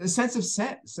way. A sense of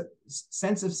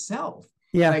self.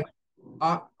 Yeah. Like,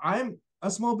 I'm a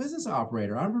small business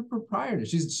operator. I'm a proprietor.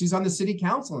 She's on the city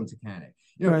council in Taconic.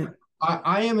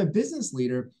 I am a business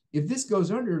leader. If this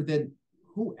goes under, then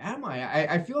who am I?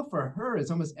 I feel for her, it's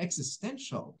almost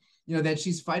existential, that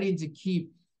she's fighting to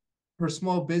keep her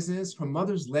small business, her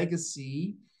mother's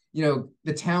legacy,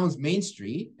 the town's Main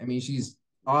Street. I mean, she's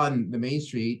on the Main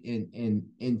Street in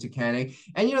Taconic.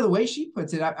 And, the way she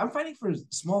puts it, I'm fighting for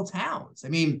small towns. I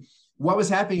mean, what was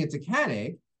happening in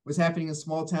Taconic was happening in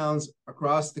small towns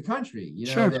across the country,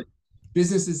 that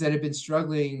businesses that have been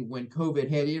struggling when COVID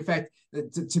hit. In fact,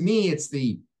 to me, it's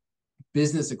the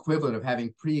business equivalent of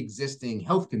having pre-existing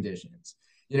health conditions.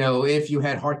 If you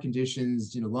had heart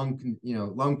conditions,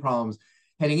 lung problems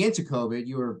heading into COVID,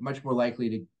 you were much more likely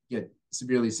to get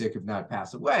severely sick, if not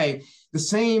pass away. The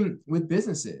same with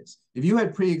businesses. If you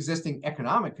had pre-existing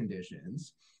economic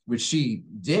conditions, which she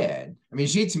did, I mean,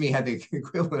 she to me had the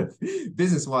equivalent of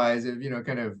business-wise of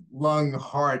kind of lung,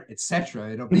 heart,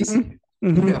 etc., obesity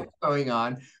going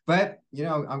on. but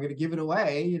I'm going to give it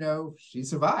away. She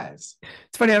survives.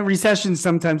 It's funny how recessions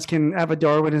sometimes can have a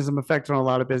Darwinism effect on a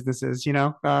lot of businesses.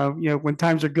 When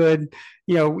times are good,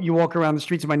 you walk around the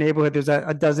streets of my neighborhood, there's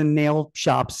a dozen nail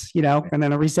shops, and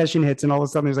then a recession hits, and all of a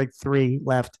sudden there's like three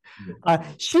left.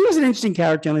 She was an interesting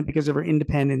character only because of her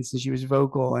independence, and she was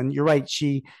vocal. And you're right,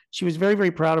 she was very,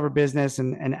 very proud of her business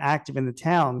and active in the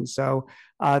town. So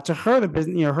to her, the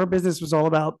business, her business was all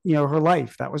about her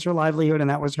life. That was her livelihood, and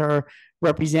that was her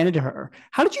represented her.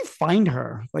 How did you find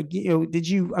her? Like, did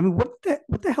you? I mean, what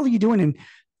the hell are you doing in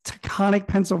Taconic,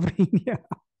 Pennsylvania?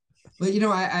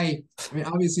 Well, I mean,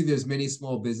 obviously, there's many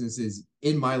small businesses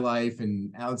in my life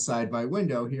and outside my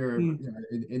window here in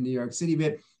New York City,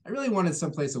 but I really wanted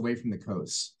someplace away from the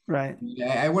coast. Right.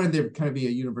 I wanted there kind of be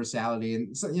a universality,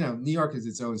 and so New York is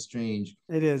its own strange.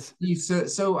 It is.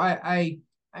 So I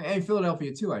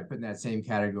Philadelphia too. I'd put in that same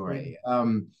category.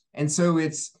 And so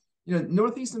it's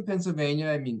northeastern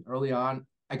Pennsylvania. I mean, early on,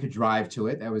 I could drive to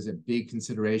it. That was a big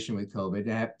consideration with COVID.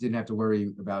 Didn't have to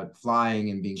worry about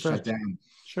flying and being shut down.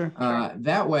 Sure.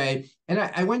 That way. And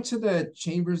I went to the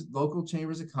local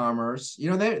chambers of commerce.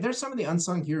 There's some of the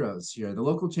unsung heroes here. The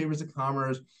local chambers of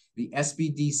commerce, the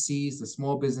SBDCs, the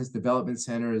small business development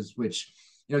centers, which,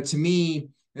 to me,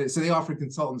 so they offer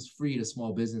consultants free to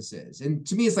small businesses. And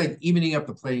to me, it's like evening up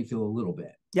the playing field a little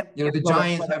bit. Yep. The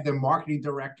giants have their marketing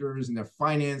directors and their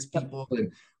finance people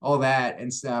and all that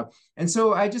and stuff. And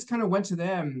so I just kind of went to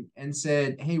them and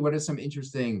said, hey, what are some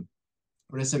interesting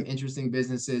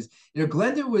businesses?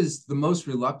 Glenda was the most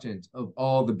reluctant of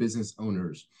all the business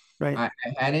owners. Right. I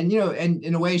had, and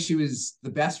in a way, she was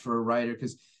the best for a writer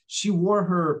because she wore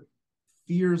her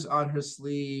fears on her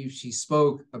sleeve. She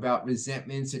spoke about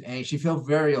resentments and angst. She felt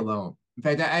very alone. In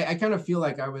fact, I kind of feel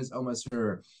like I was almost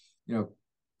her,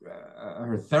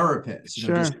 her therapist.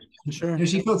 Sure.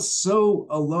 She felt so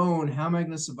alone. How am I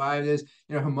going to survive this?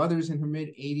 Her mother's in her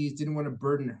mid-80s, didn't want to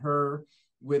burden her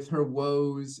with her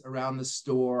woes around the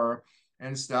store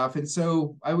and stuff. And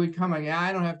so I would come like,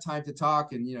 I don't have time to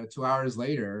talk. And, 2 hours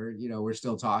later, we're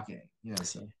still talking,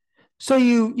 So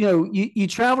you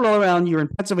traveled all around. You were in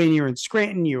Pennsylvania, you were in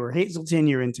Scranton, you were Hazleton,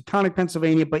 you were in Taconic,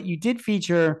 Pennsylvania, but you did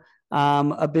feature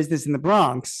a business in the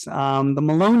Bronx, the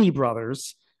Maloney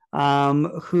brothers,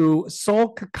 who Sol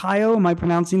Cacao. Am I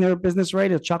pronouncing their business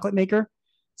right? A chocolate maker.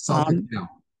 Sol Cacao.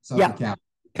 Cacao.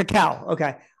 Cacao.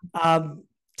 Okay.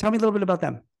 Tell me a little bit about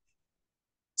them.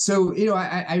 So,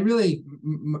 I really,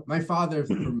 my father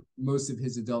for most of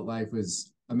his adult life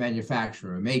was a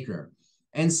manufacturer, a maker.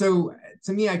 And so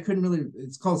to me, I couldn't really,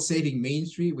 it's called Saving Main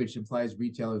Street, which implies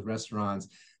retailers, restaurants.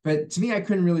 But to me, I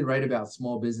couldn't really write about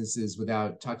small businesses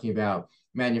without talking about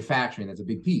manufacturing. That's a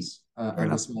big piece of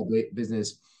the small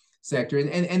business sector.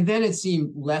 And then it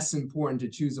seemed less important to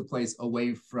choose a place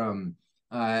away from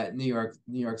New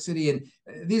York City. And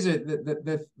these are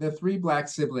the three Black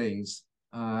siblings,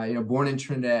 born in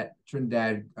Trinidad,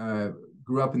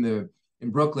 grew up in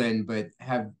Brooklyn, but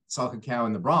have Sol Cacao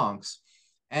in the Bronx.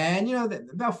 And they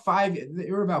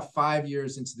were about 5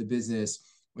 years into the business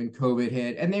when COVID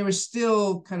hit, and they were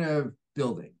still kind of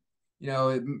building.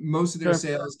 Most of their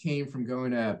sales came from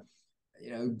going to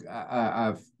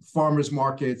farmers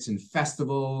markets and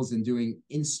festivals and doing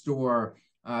in-store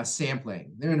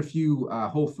sampling. They're in a few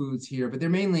Whole Foods here, but they're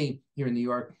mainly here in New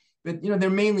York. But they're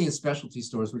mainly in specialty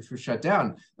stores, which were shut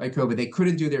down by COVID. They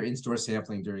couldn't do their in-store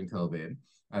sampling during COVID,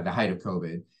 the height of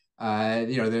COVID.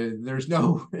 There's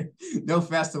no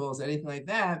festivals, anything like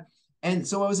that. And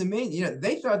so I was amazed.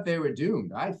 They thought they were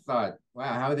doomed. I thought,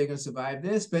 wow, how are they going to survive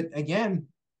this? But again,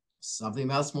 something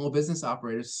about small business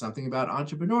operators, something about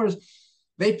entrepreneurs,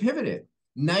 they pivoted.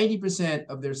 90%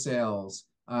 of their sales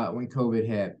when COVID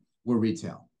hit were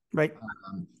retail. Right.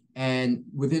 And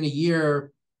within a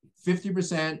year,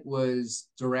 50% was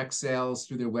direct sales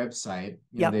through their website.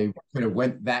 They kind of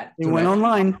went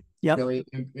online. Yeah. Really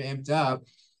amped up.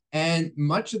 And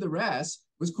much of the rest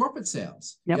was corporate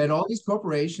sales. Yep. You had all these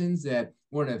corporations that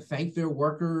want to thank their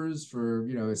workers for,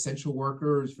 essential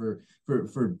workers for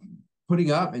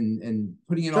putting up and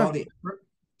putting in all the effort.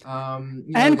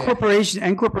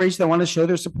 Corporations that want to show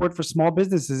their support for small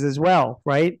businesses as well,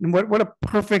 right? And what a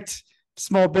perfect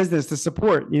small business to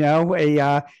support.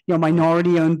 A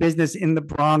minority-owned business in the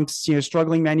Bronx,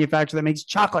 struggling manufacturer that makes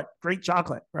great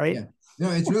chocolate, right? Yeah. No,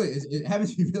 it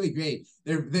happens to be really great.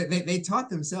 They taught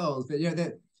themselves, but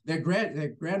their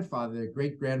grandfather, their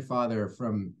great grandfather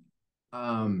from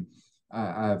in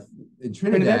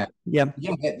Trinidad. Yeah.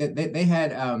 They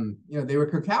had they were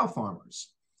cacao farmers.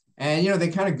 And they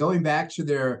kind of going back to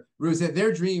their roots.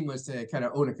 Their dream was to kind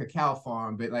of own a cacao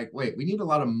farm, but wait, we need a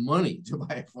lot of money to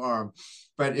buy a farm.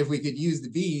 But if we could use the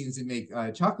beans and make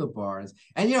chocolate bars,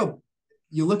 and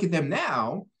you look at them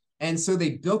now, and so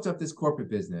they built up this corporate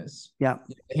business. Yeah.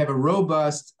 They have a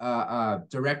robust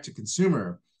direct to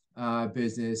consumer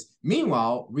business.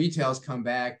 Meanwhile, retail's come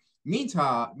back.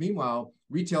 Meanwhile,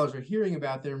 retailers are hearing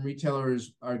about them.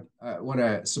 Retailers are want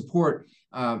to support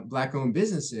Black-owned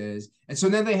businesses, and so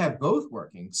now they have both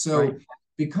working. So Right.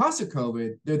 because of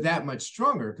COVID, they're that much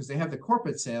stronger because they have the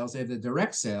corporate sales, they have the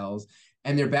direct sales,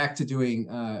 and they're back to doing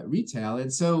retail.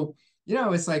 And so,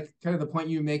 it's like kind of the point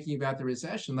you were making about the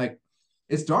recession. Like,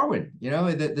 it's Darwin. They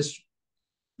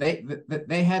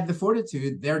had the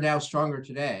fortitude. They're now stronger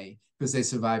today because they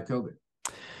survived COVID.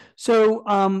 So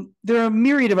there are a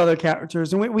myriad of other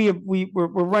characters, and we're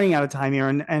running out of time here.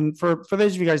 And for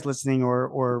those of you guys listening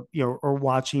or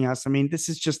watching us, I mean,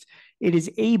 it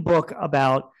is a book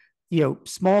about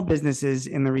small businesses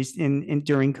in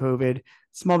during COVID.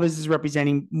 Small businesses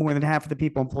representing more than half of the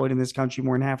people employed in this country,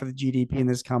 more than half of the GDP in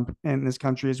this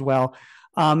country as well.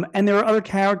 And there are other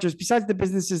characters besides the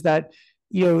businesses that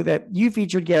you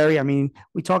featured, Gary. I mean,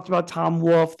 we talked about Tom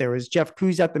Wolfe. There was Jeff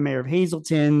Kuzat, the mayor of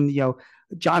Hazleton.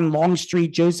 John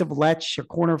Longstreet, Joseph Lech, a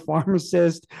corner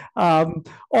pharmacist.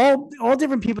 All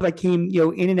different people that came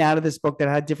in and out of this book that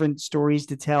had different stories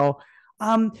to tell.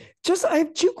 I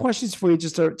have two questions for you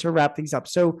just to wrap things up.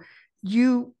 So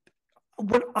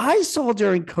what I saw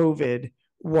during COVID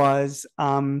was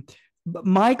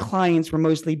my clients were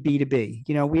mostly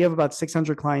B2B. We have about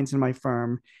 600 clients in my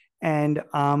firm, and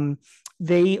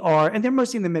they're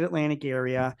mostly in the Mid-Atlantic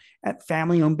area at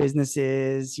family-owned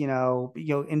businesses,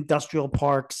 industrial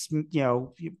parks,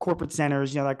 corporate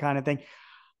centers, that kind of thing.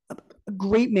 A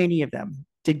great many of them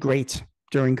did great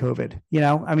during COVID.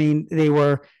 I mean,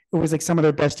 it was like some of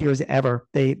their best years ever.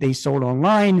 They sold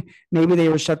online. Maybe they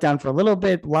were shut down for a little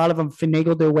bit. A lot of them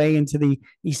finagled their way into the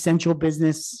essential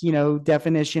business,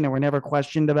 definition, and were never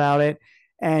questioned about it.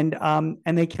 And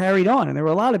they carried on. And there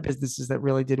were a lot of businesses that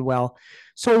really did well.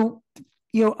 So,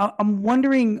 I'm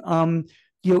wondering,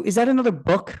 is that another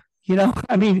book?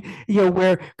 I mean,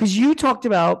 because you talked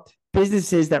about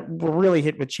businesses that were really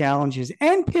hit with challenges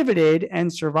and pivoted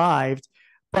and survived,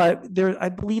 but I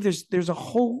believe there's a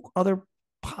whole other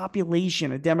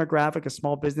population, a demographic of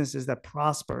small businesses that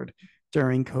prospered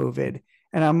during COVID.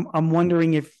 And I'm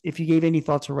wondering if you gave any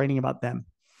thoughts to writing about them.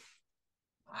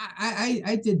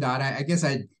 I did not. I guess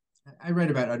I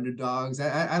read about underdogs.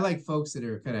 I like folks that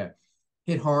are kind of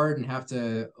hit hard and have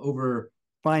to overcome.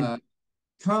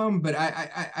 But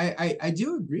I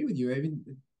do agree with you. I mean,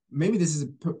 maybe this is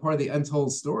part of the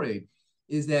untold story,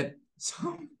 is that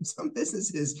some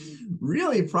businesses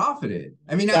really profited.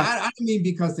 I mean, yeah. I don't mean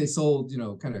because they sold,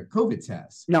 kind of COVID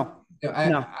tests. No.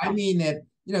 I mean that,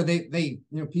 they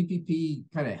PPP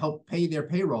kind of helped pay their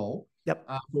payroll. Yep.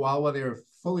 For a while they were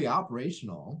fully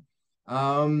operational.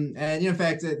 And in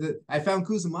fact, I found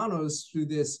Cusamanos through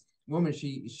this woman.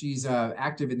 She's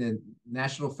active in the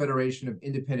National Federation of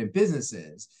Independent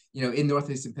Businesses, in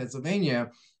Northeastern Pennsylvania.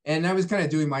 And I was kind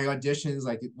of doing my auditions,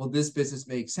 like, well, this business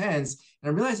makes sense.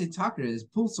 And I realized I talked to her, this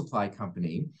pool supply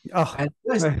company. Oh, and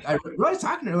I realized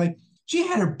talking to her, like, she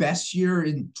had her best year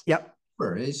in yep.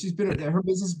 Her business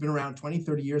has been around 20,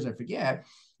 30 years, I forget.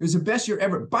 It was her best year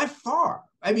ever, by far.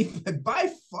 I mean,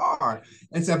 by far.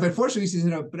 And so, but fortunately, she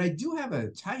said, but I do have an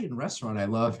Italian restaurant I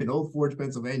love in Old Forge,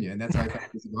 Pennsylvania. And that's how I found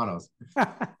Cusamanos.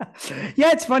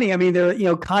 Yeah, it's funny. I mean,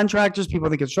 they're, contractors, people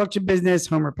in the construction business,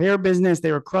 home repair business,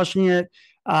 they were crushing it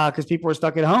because people were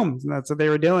stuck at home. And that's what they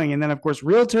were doing. And then, of course,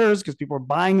 realtors, because people were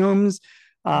buying homes.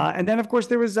 And then, of course,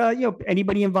 there was,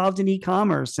 anybody involved in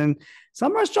e-commerce. And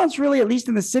some restaurants really, at least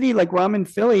in the city, like where I'm in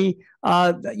Philly,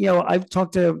 I've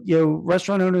talked to,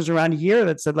 restaurant owners around here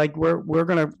that said, like, we're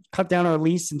going to cut down our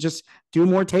lease and just do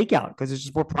more takeout because it's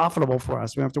just more profitable for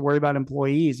us. We don't have to worry about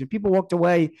employees. And people walked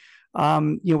away,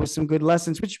 with some good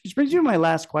lessons, which brings me to my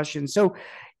last question. So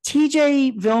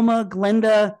TJ, Vilma,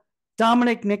 Glenda,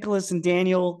 Dominic, Nicholas, and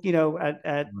Daniel,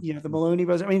 at the Maloney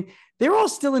Brothers. I mean, they're all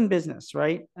still in business,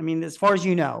 right? I mean, as far as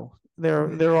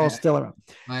they're all still around.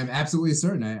 I'm absolutely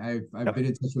certain. I've been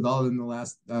in touch with all of them in the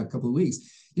last couple of weeks.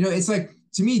 It's like,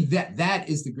 to me, that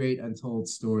is the great untold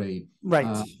story. Right.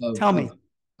 Tell me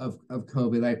of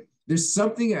COVID. Like, there's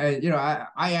something. I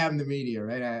am the media,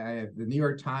 right? I have the New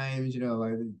York Times.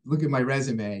 I look at my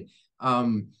resume,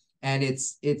 and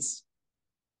it's.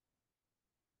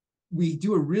 We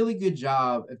do a really good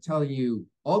job of telling you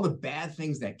all the bad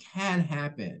things that can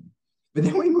happen. But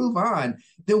then we move on.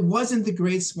 There wasn't the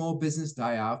great small business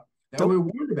die-off that we were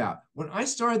worried about. When I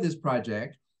started this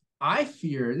project, I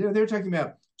feared, they're talking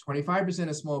about 25%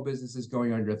 of small businesses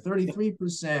going under,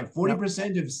 33%,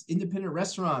 40% of independent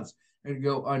restaurants are going to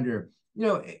go under.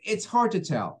 It's hard to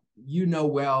tell.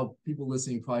 Well, people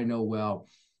listening probably know well.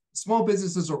 small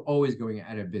businesses are always going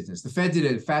out of business. The Fed did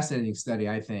a fascinating study,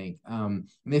 I think, and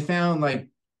they found like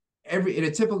in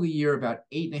a typical year, about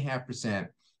 8.5%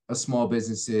 of small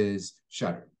businesses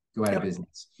shutter, go out of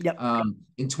business. Yep.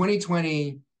 In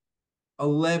 2020,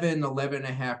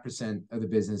 11.5% of the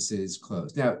businesses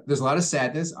closed. Now, there's a lot of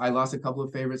sadness. I lost a couple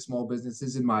of favorite small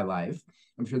businesses in my life.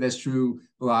 I'm sure that's true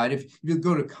a lot. If you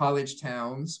go to college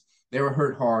towns, they were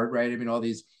hurt hard, right? I mean, all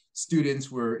these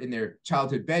students were in their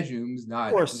childhood bedrooms, not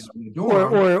Of course. in the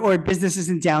dorm. Or businesses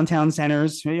in downtown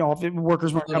centers. You know,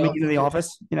 workers weren't coming into the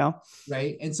office. You know,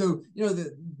 right? And so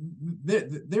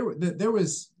there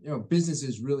was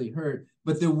businesses really hurt,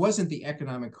 but there wasn't the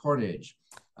economic carnage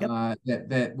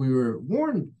that we were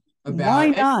warned about. Why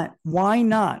not? Why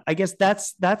not? I guess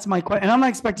that's my question. And I'm not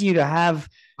expecting you to have.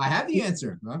 I have the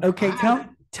answer. Okay,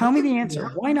 tell me the answer.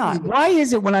 Why not? Why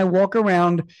is it when I walk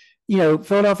around,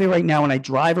 Philadelphia right now, when I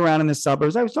drive around in the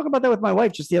suburbs, I was talking about that with my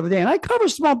wife just the other day, and I cover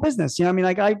small business. I mean,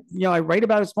 like I write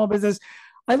about a small business.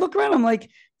 I look around, I'm like,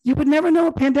 you would never know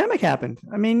a pandemic happened.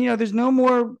 I mean, there's no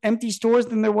more empty stores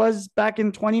than there was back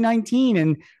in 2019.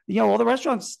 And, all the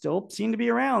restaurants still seem to be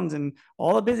around, and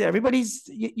all the business,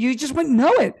 you just wouldn't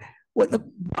know it.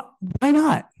 Why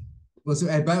not? Well, so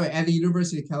by the way, at the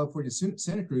University of California,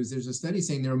 Santa Cruz, there's a study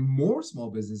saying there are more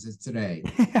small businesses today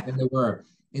than there were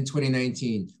in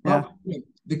 2019. Well,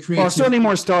 certainly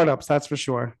more startups, that's for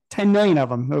sure. 10 million of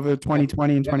them over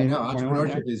 2020 and 2021.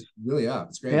 Entrepreneurship is really up.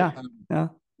 It's great.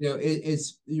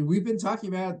 We've been talking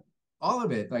about all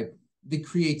of it, like the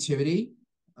creativity,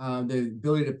 the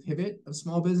ability to pivot of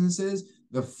small businesses,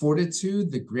 the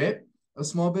fortitude, the grit of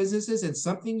small businesses, and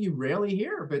something you rarely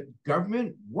hear, but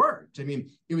government worked. I mean,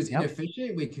 it was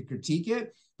inefficient. We could critique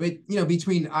it, but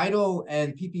between EIDL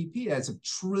and PPP, that's $1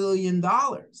 trillion.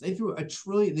 They threw $1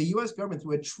 trillion. The U.S. government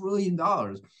threw $1 trillion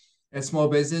at small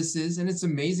businesses, and it's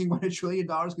amazing what $1 trillion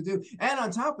could do. And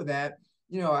on top of that,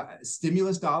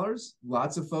 stimulus dollars.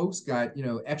 Lots of folks got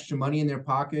extra money in their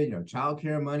pocket.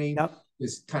 Childcare money. Yep.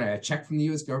 Is kind of a check from the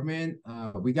U.S. government.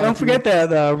 Don't forget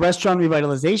the restaurant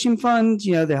revitalization fund.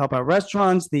 They help out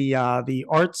restaurants. The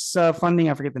arts funding.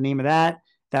 I forget the name of that.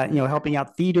 That helping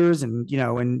out theaters and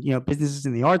businesses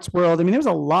in the arts world. I mean, there was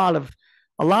a lot of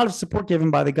support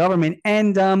given by the government.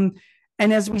 And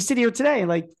as we sit here today,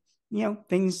 like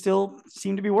things still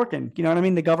seem to be working. You know what I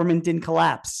mean? The government didn't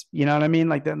collapse. You know what I mean?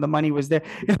 Like the money was there.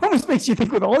 It almost makes you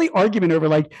think, with all the argument over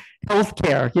like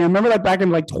healthcare. Remember that back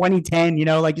in like 2010,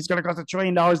 like it's going to cost $1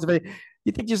 trillion.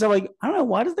 You think to yourself, like, I don't know,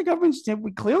 why does the government,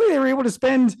 clearly they were able to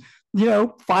spend,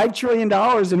 $5 trillion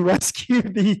and rescue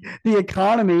the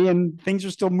economy, and things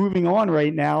are still moving on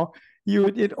right now.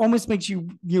 It almost makes you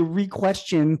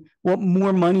re-question what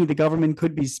more money the government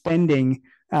could be spending,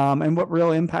 and what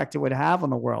real impact it would have on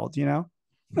the world, Well,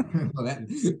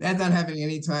 that's not happening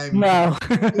anytime. No.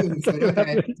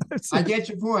 I get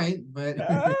your point, but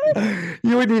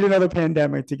you would need another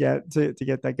pandemic to get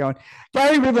that going.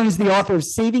 Gary Rivlin is the author of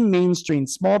Saving Main Street: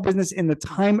 Small Business in the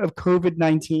Time of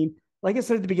COVID-19. Like I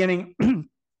said at the beginning,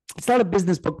 it's not a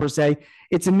business book per se.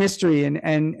 It's a mystery,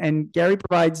 and Gary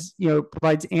provides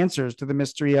answers to the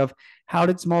mystery of how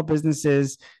did small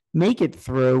businesses make it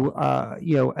through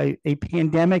a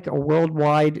pandemic, a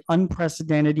worldwide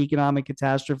unprecedented economic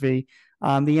catastrophe.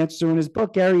 The answer in his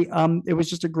book, Gary. It was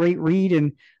just a great read,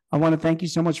 and I want to thank you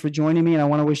so much for joining me, and I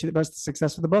want to wish you the best of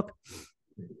success with the book.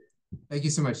 Thank you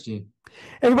so much, Gene.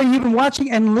 Everybody, you've been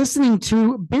watching and listening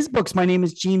to BizBooks. My name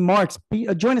is Gene Marks.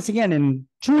 Join us again in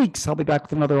 2 weeks. I'll be back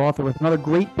with another author with another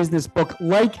great business book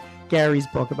like Gary's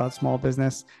book about small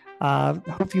business.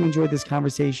 Hope you enjoyed this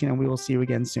conversation, and we will see you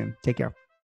again soon. Take care.